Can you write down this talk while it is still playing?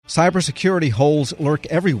Cybersecurity holes lurk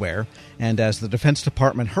everywhere, and as the Defense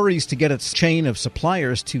Department hurries to get its chain of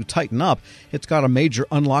suppliers to tighten up, it's got a major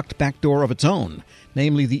unlocked backdoor of its own,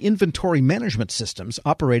 namely the inventory management systems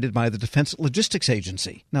operated by the Defense Logistics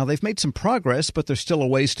Agency. Now, they've made some progress, but there's still a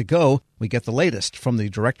ways to go. We get the latest from the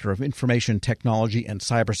Director of Information Technology and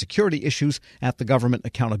Cybersecurity Issues at the Government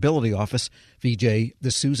Accountability Office, Vijay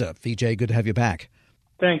D'Souza. Vijay, good to have you back.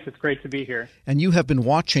 Thanks. It's great to be here. And you have been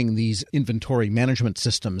watching these inventory management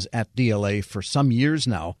systems at DLA for some years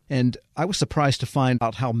now, and I was surprised to find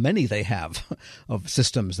out how many they have of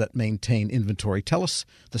systems that maintain inventory. Tell us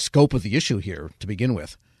the scope of the issue here to begin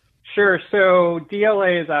with. Sure. So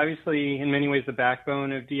DLA is obviously in many ways the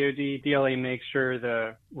backbone of DoD. DLA makes sure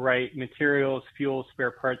the right materials, fuel,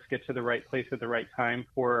 spare parts get to the right place at the right time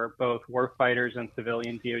for both warfighters and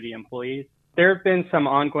civilian DoD employees. There have been some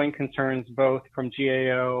ongoing concerns both from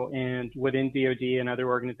GAO and within DoD and other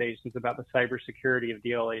organizations about the cybersecurity of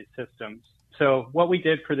DLA's systems. So what we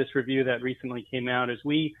did for this review that recently came out is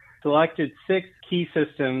we selected 6 key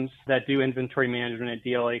systems that do inventory management at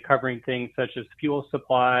DLA, covering things such as fuel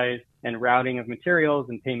supplies and routing of materials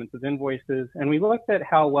and payments of invoices. And we looked at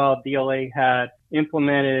how well DLA had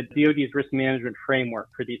implemented DoD's risk management framework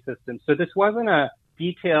for these systems. So this wasn't a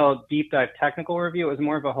detailed, deep dive technical review. It was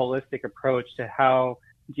more of a holistic approach to how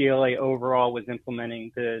DLA overall was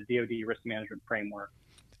implementing the DoD risk management framework.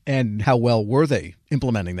 And how well were they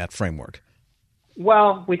implementing that framework?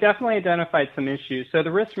 Well, we definitely identified some issues. So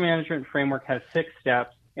the risk management framework has 6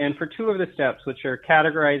 steps. And for 2 of the steps, which are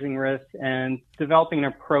categorizing risks and developing an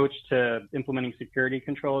approach to implementing security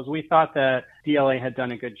controls, we thought that DLA had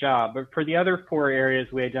done a good job. But for the other 4 areas,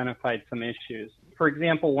 we identified some issues. For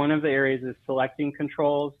example, one of the areas is selecting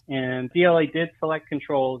controls, and DLA did select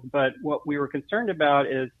controls, but what we were concerned about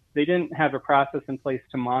is they didn't have a process in place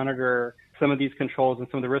to monitor some of these controls and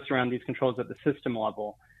some of the risks around these controls at the system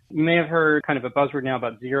level. You may have heard kind of a buzzword now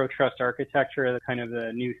about zero trust architecture, kind of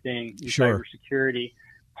the new thing in cybersecurity.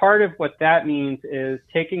 Part of what that means is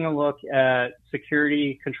taking a look at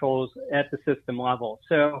security controls at the system level.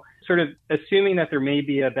 So sort of assuming that there may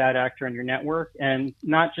be a bad actor on your network and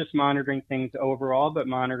not just monitoring things overall, but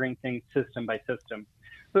monitoring things system by system.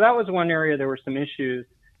 So that was one area there were some issues.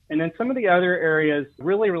 And then some of the other areas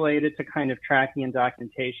really related to kind of tracking and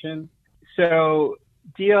documentation. So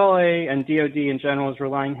DLA and DoD in general is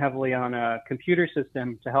relying heavily on a computer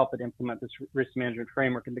system to help it implement this risk management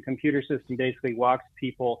framework. And the computer system basically walks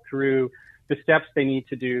people through the steps they need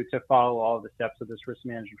to do to follow all of the steps of this risk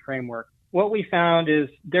management framework. What we found is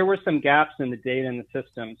there were some gaps in the data in the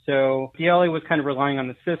system. So DLA was kind of relying on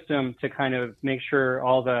the system to kind of make sure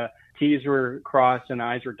all the T's were crossed and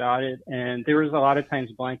I's were dotted. And there was a lot of times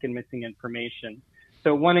blank and missing information.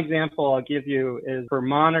 So one example I'll give you is for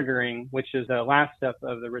monitoring, which is the last step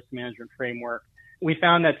of the risk management framework. We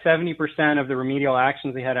found that 70% of the remedial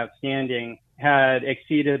actions we had outstanding had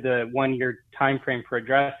exceeded the 1-year time frame for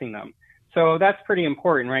addressing them. So that's pretty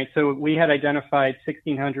important, right? So we had identified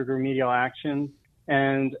 1,600 remedial actions,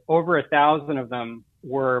 and over 1,000 of them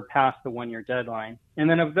were past the 1-year deadline. And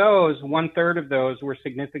then of those, 1/3 of those were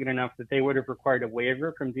significant enough that they would have required a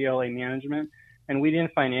waiver from DLA management. And we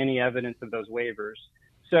didn't find any evidence of those waivers.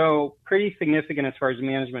 So pretty significant as far as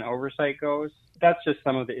management oversight goes. That's just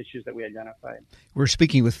some of the issues that we identified. We're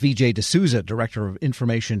speaking with Vijay D'Souza, Director of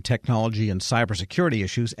Information Technology and Cybersecurity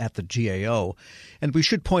Issues at the GAO. And we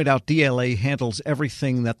should point out DLA handles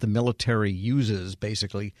everything that the military uses,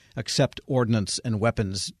 basically, except ordnance and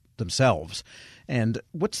weapons themselves. And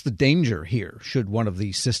what's the danger here should one of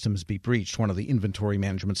these systems be breached, one of the inventory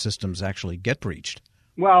management systems actually get breached?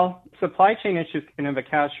 Well, supply chain issues can have a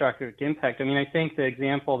catastrophic impact. I mean, I think the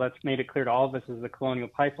example that's made it clear to all of us is the Colonial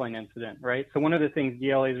Pipeline incident, right? So one of the things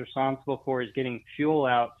DLA is responsible for is getting fuel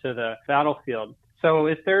out to the battlefield. So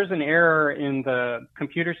if there's an error in the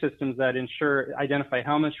computer systems that identify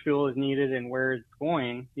how much fuel is needed and where it's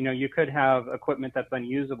going, you could have equipment that's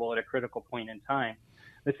unusable at a critical point in time.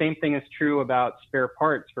 The same thing is true about spare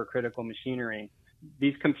parts for critical machinery.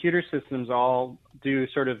 These computer systems all do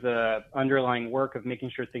sort of the underlying work of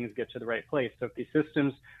making sure things get to the right place. So if these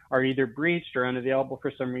systems are either breached or unavailable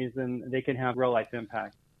for some reason, they can have real-life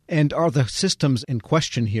impact. And are the systems in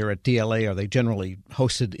question here at DLA, are they generally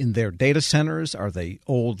hosted in their data centers? Are they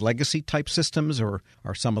old legacy-type systems, or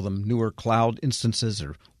are some of them newer cloud instances,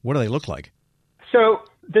 or what do they look like? So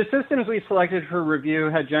the systems we selected for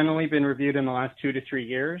review had generally been reviewed in the last 2 to 3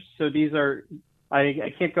 years. So these are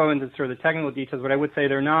I can't go into sort of the technical details, but I would say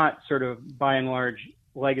they're not sort of by and large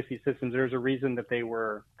legacy systems. There's a reason that they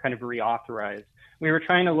were kind of reauthorized. We were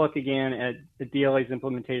trying to look again at the DLA's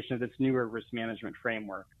implementation of this newer risk management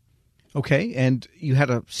framework. Okay, and you had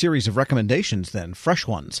a series of recommendations then, fresh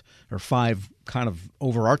ones, or 5 kind of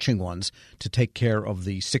overarching ones to take care of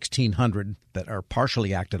the 1,600 that are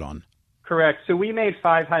partially acted on. Correct. So we made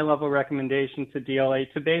 5 high-level recommendations to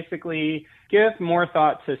DLA to basically give more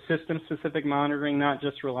thought to system-specific monitoring, not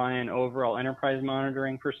just rely on overall enterprise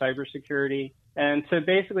monitoring for cybersecurity, and to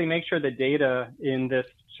basically make sure the data in this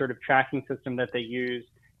sort of tracking system that they use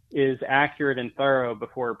is accurate and thorough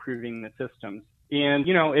before approving the systems. And,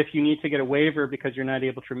 if you need to get a waiver because you're not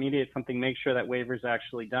able to remediate something, make sure that waiver is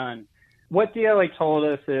actually done. What DLA told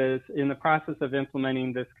us is in the process of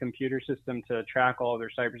implementing this computer system to track all of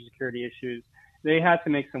their cybersecurity issues, they had to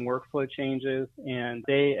make some workflow changes, and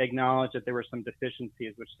they acknowledged that there were some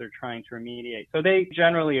deficiencies which they're trying to remediate. So they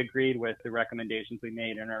generally agreed with the recommendations we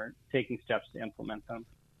made and are taking steps to implement them.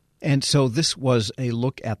 And so this was a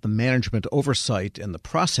look at the management oversight and the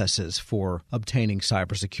processes for obtaining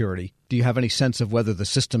cybersecurity. Do you have any sense of whether the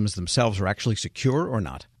systems themselves are actually secure or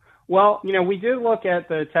not? Well, we did look at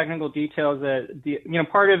the technical details that,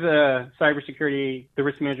 part of the cybersecurity, the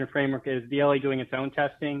risk management framework is DLA doing its own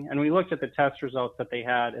testing. And we looked at the test results that they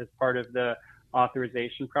had as part of the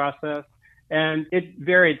authorization process. And it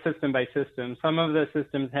varied system by system. Some of the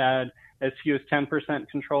systems had as few as 10%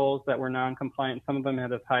 controls that were non-compliant. Some of them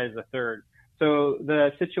had as high as a third. So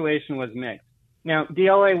the situation was mixed. Now,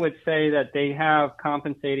 DLA would say that they have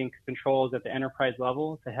compensating controls at the enterprise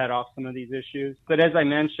level to head off some of these issues. But as I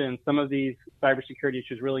mentioned, some of these cybersecurity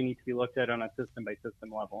issues really need to be looked at on a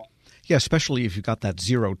system-by-system level. Yeah, especially if you've got that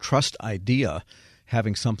zero trust idea.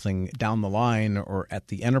 Having something down the line or at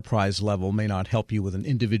the enterprise level may not help you with an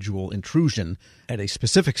individual intrusion at a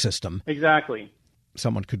specific system. Exactly.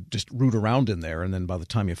 Someone could just root around in there, and then by the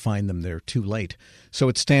time you find them, they're too late. So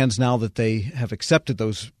it stands now that they have accepted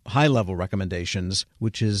those high-level recommendations,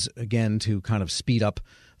 which is, again, to kind of speed up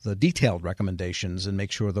the detailed recommendations and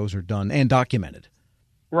make sure those are done and documented.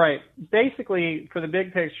 Right. Basically, for the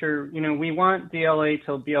big picture, we want DLA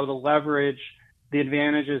to be able to leverage the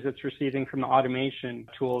advantages it's receiving from the automation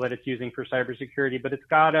tool that it's using for cybersecurity, but it's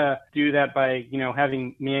got to do that by,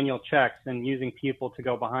 having manual checks and using people to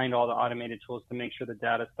go behind all the automated tools to make sure the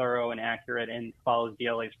data is thorough and accurate and follows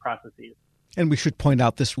DLA's processes. And we should point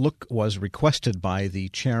out this look was requested by the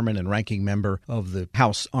chairman and ranking member of the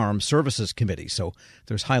House Armed Services Committee, so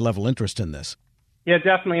there's high-level interest in this. Yeah,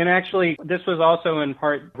 definitely. And actually, this was also in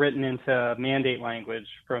part written into mandate language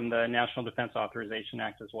from the National Defense Authorization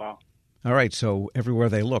Act as well. All right, so everywhere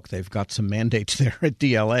they look, they've got some mandates there at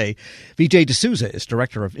DLA. Vijay D'Souza is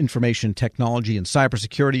Director of Information Technology and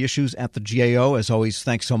Cybersecurity Issues at the GAO. As always,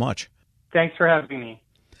 thanks so much. Thanks for having me.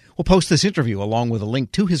 We'll post this interview along with a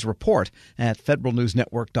link to his report at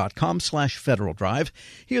federalnewsnetwork.com/Federal Drive.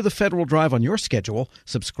 Hear the Federal Drive on your schedule.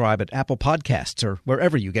 Subscribe at Apple Podcasts or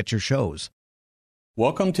wherever you get your shows.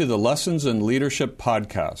 Welcome to the Lessons in Leadership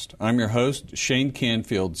podcast. I'm your host, Shane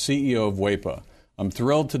Canfield, CEO of WEPA. I'm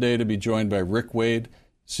thrilled today to be joined by Rick Wade,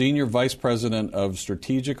 Senior Vice President of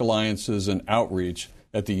Strategic Alliances and Outreach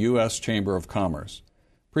at the U.S. Chamber of Commerce.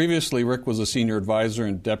 Previously, Rick was a Senior Advisor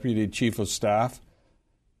and Deputy Chief of Staff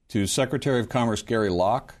to Secretary of Commerce Gary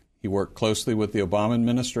Locke. He worked closely with the Obama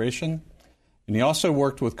administration, and he also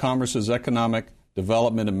worked with Commerce's Economic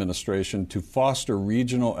Development Administration to foster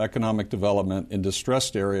regional economic development in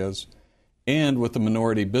distressed areas and with the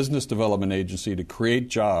Minority Business Development Agency to create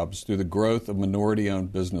jobs through the growth of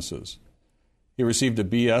minority-owned businesses. He received a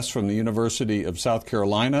BS from the University of South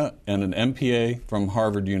Carolina and an MPA from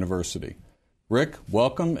Harvard University. Rick,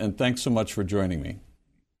 welcome, and thanks so much for joining me.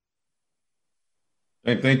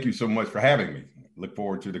 And thank you so much for having me. Look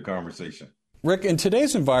forward to the conversation. Rick, in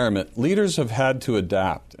today's environment, leaders have had to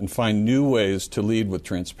adapt and find new ways to lead with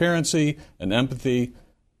transparency and empathy.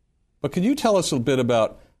 But can you tell us a bit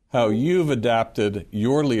about how you've adapted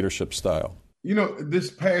your leadership style?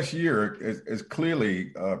 This past year has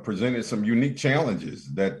clearly presented some unique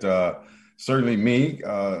challenges that certainly me,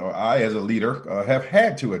 or I as a leader, have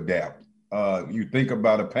had to adapt. You think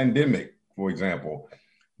about a pandemic, for example,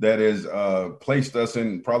 that has placed us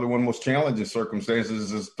in probably one of the most challenging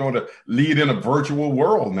circumstances is sort of lead in a virtual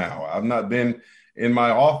world now. I've not been in my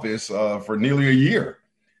office for nearly a year.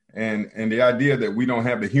 And the idea that we don't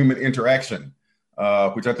have the human interaction,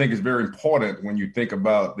 which I think is very important when you think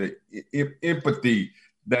about the empathy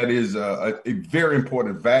that is a very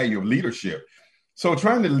important value of leadership. So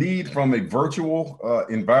trying to lead from a virtual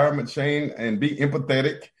environment, Shane, and be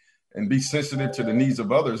empathetic and be sensitive to the needs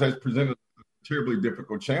of others has presented a terribly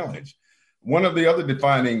difficult challenge. One of the other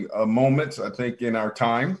defining moments, I think, in our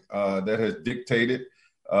time that has dictated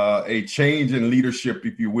a change in leadership,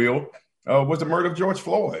 if you will, was the murder of George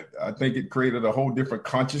Floyd. I think it created a whole different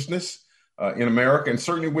consciousness in America, and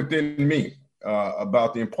certainly within me,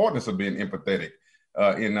 about the importance of being empathetic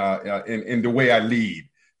in the way I lead,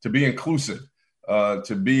 to be inclusive,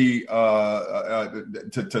 to be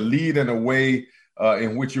to lead in a way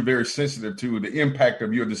in which you're very sensitive to the impact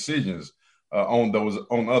of your decisions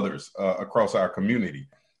on others across our community.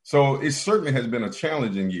 So it certainly has been a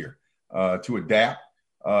challenging year to adapt,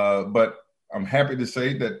 but I'm happy to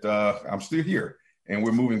say that I'm still here and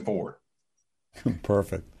we're moving forward.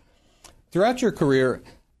 Perfect. Throughout your career,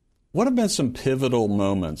 what have been some pivotal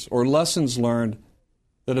moments or lessons learned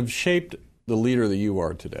that have shaped the leader that you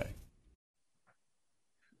are today?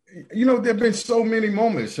 You know, there have been so many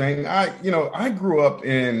moments, Shane. I grew up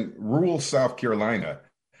in rural South Carolina.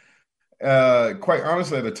 Quite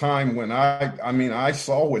honestly, at a time when I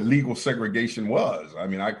saw what legal segregation was. I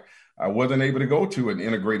mean, I wasn't able to go to an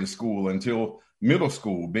integrated school until middle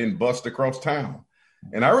school, being bused across town.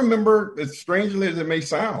 And I remember, as strangely as it may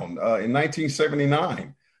sound, in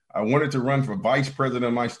 1979, I wanted to run for vice president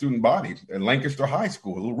of my student body at Lancaster High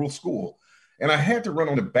School, a little rural school. And I had to run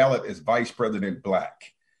on the ballot as vice president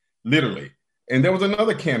black, literally. And there was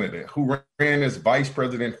another candidate who ran as vice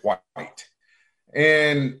president white.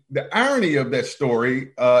 And the irony of that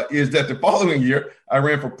story is that the following year, I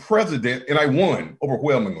ran for president and I won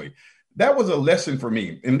overwhelmingly. That was a lesson for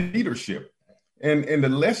me in leadership. And the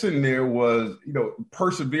lesson there was,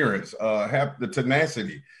 perseverance, have the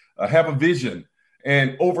tenacity, have a vision,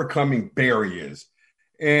 and overcoming barriers.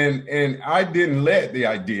 And I didn't let the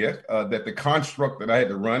idea that the construct that I had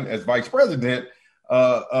to run as vice president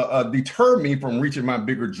deter me from reaching my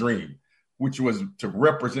bigger dream, which was to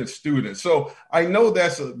represent students. So I know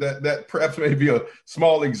that perhaps may be a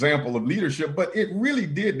small example of leadership, but it really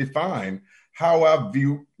did define how I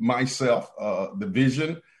view myself, the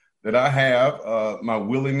vision that I have, my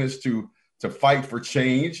willingness to fight for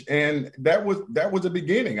change. And that was the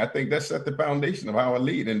beginning. I think that set the foundation of how I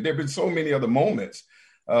lead. And there have been so many other moments.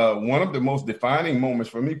 One of the most defining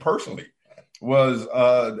moments for me personally was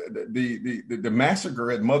the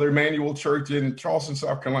massacre at Mother Emanuel Church in Charleston,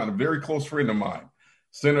 South Carolina. A very close friend of mine,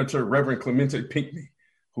 Senator Reverend Clemente Pinckney,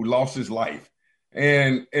 who lost his life.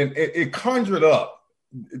 And it conjured up,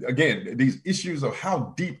 again, these issues of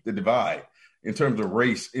how deep the divide in terms of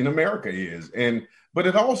race in America is. But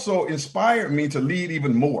it also inspired me to lead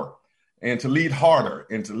even more and to lead harder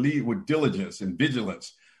and to lead with diligence and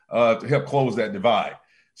vigilance to help close that divide.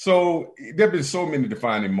 So there have been so many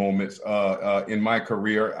defining moments in my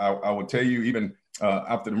career. I will tell you, even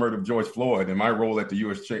after the murder of George Floyd and my role at the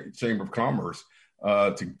U.S. Chamber of Commerce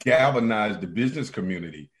to galvanize the business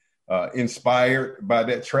community, inspired by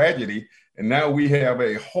that tragedy. And now we have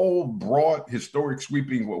a whole broad, historic,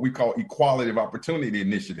 sweeping, what we call equality of opportunity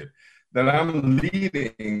initiative that I'm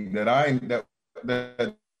leading, that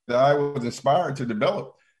I was inspired to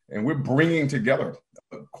develop. And we're bringing together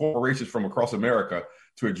corporations from across America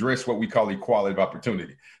to address what we call equality of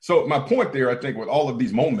opportunity. So my point there, I think, with all of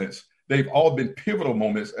these moments, they've all been pivotal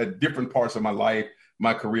moments at different parts of my life,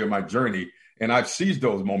 my career, my journey. And I've seized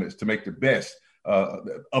those moments to make the best of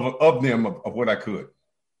what I could.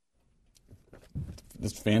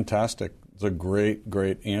 It's fantastic. It's a great,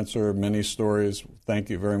 great answer. Many stories. Thank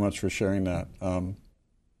you very much for sharing that.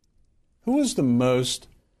 Who is the most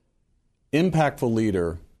impactful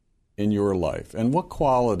leader in your life, and what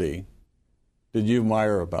quality did you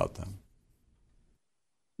admire about them?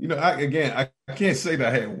 I can't say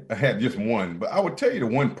that I had just one, but I would tell you the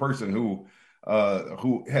one person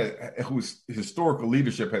whose historical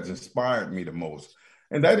leadership has inspired me the most,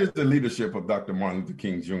 and that is the leadership of Dr. Martin Luther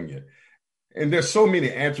King Jr. And there's so many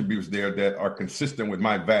attributes there that are consistent with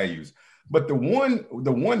my values. But the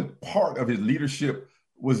one part of his leadership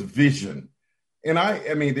was vision. And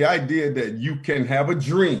I mean, the idea that you can have a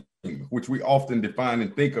dream, which we often define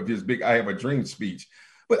and think of his big "I have a dream" speech.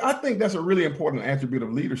 But I think that's a really important attribute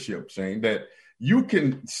of leadership, Shane, that you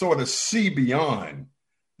can sort of see beyond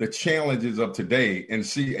the challenges of today and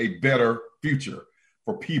see a better future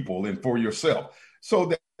for people and for yourself.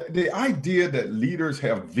 So the idea that leaders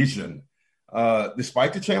have vision,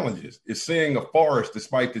 despite the challenges, is seeing a forest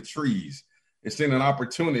despite the trees, is seeing an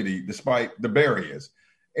opportunity despite the barriers.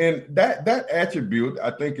 And that attribute,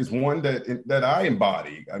 I think, is one that I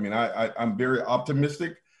embody. I mean, I'm very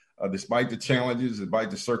optimistic, despite the challenges,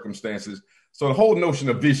 despite the circumstances. So the whole notion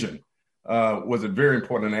of vision was a very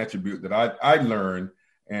important attribute that I learned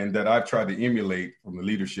and that I've tried to emulate from the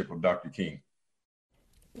leadership of Dr. King.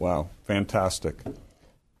 Wow, fantastic.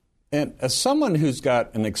 And as someone who's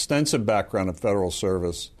got an extensive background in federal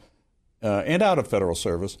service and out of federal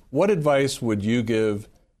service, what advice would you give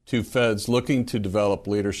to feds looking to develop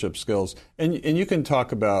leadership skills. And you can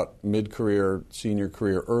talk about mid-career, senior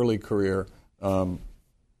career, early career.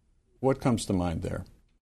 What comes to mind there?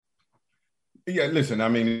 Yeah, listen, I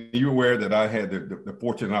mean, you're aware that I had the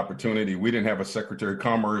fortunate opportunity. We didn't have a Secretary of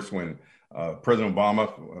Commerce when President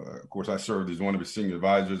Obama, of course, I served as one of his senior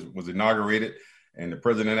advisors, was inaugurated. And the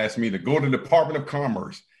president asked me to go to the Department of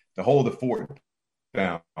Commerce to hold the fort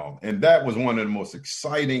down. And that was one of the most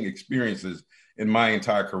exciting experiences in my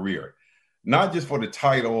entire career, not just for the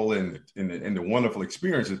title and the wonderful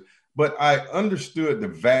experiences, but I understood the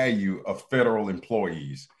value of federal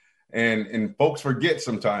employees. And folks forget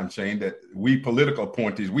sometimes, Shane, that we political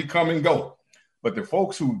appointees, we come and go. But the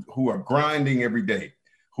folks who are grinding every day,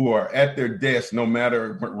 who are at their desk no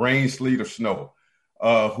matter rain, sleet, or snow,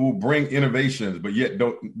 who bring innovations, but yet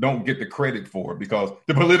don't get the credit for it because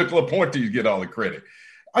the political appointees get all the credit.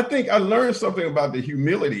 I think I learned something about the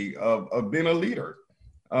humility of being a leader.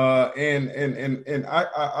 And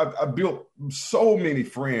I built so many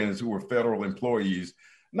friends who were federal employees,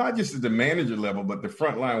 not just at the manager level, but the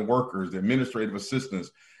frontline workers, the administrative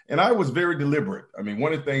assistants. And I was very deliberate. I mean,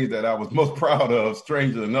 one of the things that I was most proud of,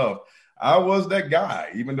 strangely enough, I was that guy,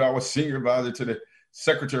 even though I was senior advisor to the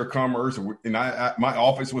Secretary of Commerce, and my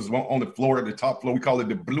office was on the floor, at the top floor. We call it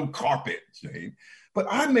the blue carpet, Shane. But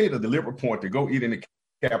I made a deliberate point to go eat in the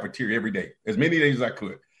cafeteria every day, as many days as I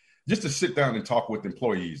could, just to sit down and talk with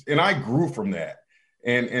employees. And I grew from that.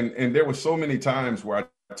 And there were so many times where I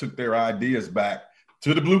took their ideas back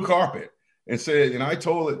to the blue carpet and said, and I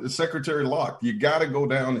told the Secretary Locke, you got to go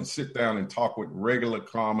down and sit down and talk with regular,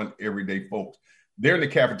 common, everyday folks. They're in the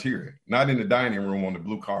cafeteria, not in the dining room on the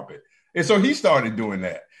blue carpet. And so he started doing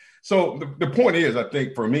that. So the point is, I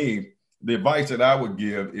think for me, the advice that I would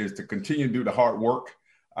give is to continue to do the hard work.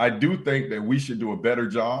 I do think that we should do a better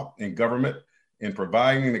job in government in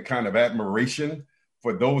providing the kind of admiration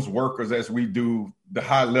for those workers as we do the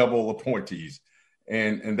high level appointees.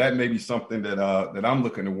 And that may be something that I'm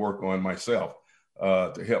looking to work on myself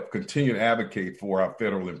to help continue to advocate for our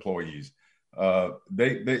federal employees. Those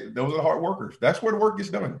are hard workers. That's where the work gets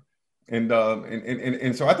done. And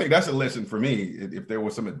so I think that's a lesson for me. If there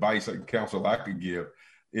was some advice and counsel I could give,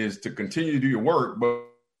 is to continue to do your work, but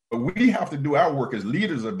we have to do our work as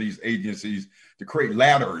leaders of these agencies to create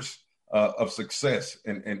ladders of success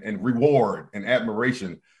and reward and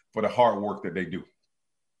admiration for the hard work that they do.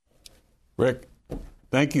 Rick,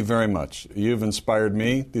 thank you very much. You've inspired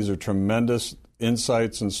me. These are tremendous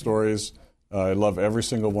insights and stories. I love every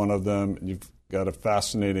single one of them. You've got a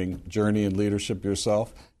fascinating journey in leadership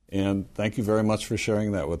yourself. And thank you very much for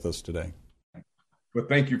sharing that with us today. Well,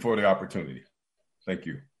 thank you for the opportunity. Thank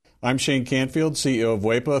you. I'm Shane Canfield, CEO of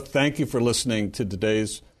WEPA. Thank you for listening to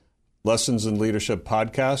today's Lessons in Leadership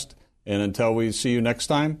podcast. And until we see you next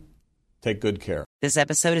time, take good care. This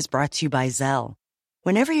episode is brought to you by Zelle.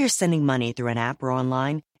 Whenever you're sending money through an app or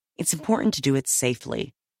online, it's important to do it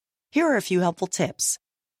safely. Here are a few helpful tips.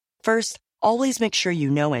 First, always make sure you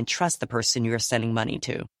know and trust the person you're sending money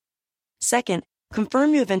to. Second,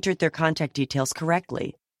 confirm you have entered their contact details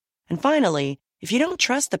correctly. And finally, if you don't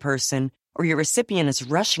trust the person or your recipient is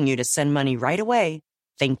rushing you to send money right away,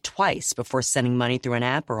 think twice before sending money through an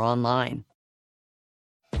app or online.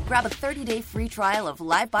 Grab a 30-day free trial of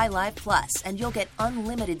Live by Live Plus, and you'll get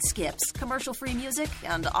unlimited skips, commercial-free music,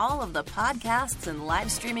 and all of the podcasts and live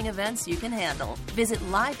streaming events you can handle. Visit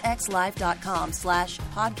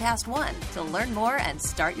livexlive.com/podcast1 to learn more and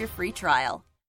start your free trial.